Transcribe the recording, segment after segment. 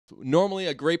normally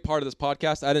a great part of this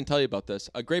podcast, I didn't tell you about this.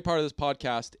 A great part of this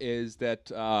podcast is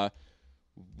that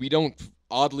we don't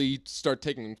oddly start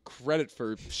taking credit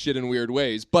for shit in weird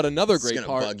ways. But another It's great gonna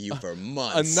part, bug you for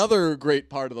months. another great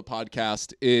part of the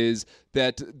podcast is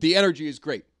that the energy is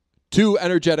great. Two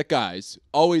energetic guys,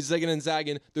 always zigging and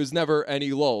zagging. There's never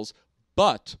any lulls.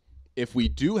 But if we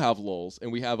do have lulls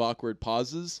and we have awkward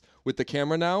pauses with the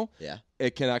camera now, Yeah.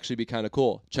 it can actually be kind of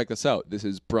cool. Check this out. This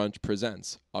is Brunch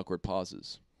Presents Awkward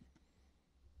Pauses.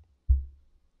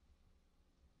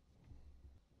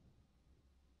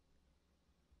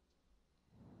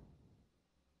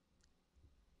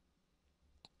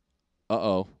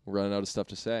 Uh-oh, we're running out of stuff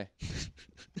to say.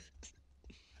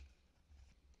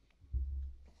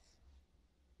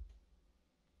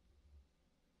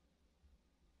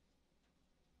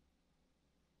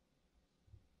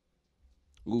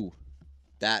 Ooh,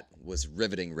 That was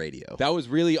riveting radio. that was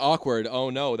really awkward. Oh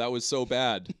no, that was so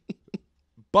bad.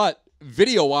 But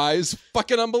video-wise,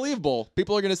 fucking unbelievable.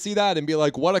 People are going to see that and be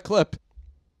like, what a clip.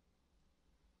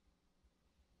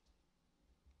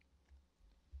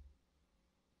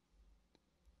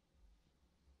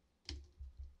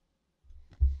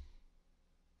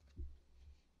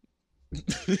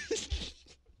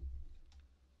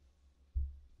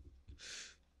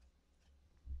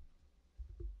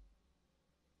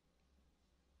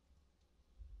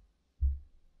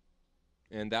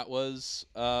 And that was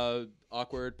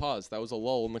awkward pause. That was a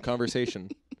lull in the conversation.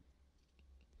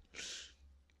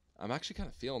 I'm actually kind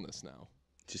of feeling this now.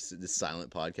 Just this silent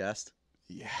podcast.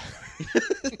 Yeah.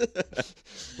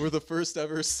 We're the first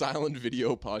ever silent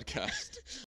video podcast.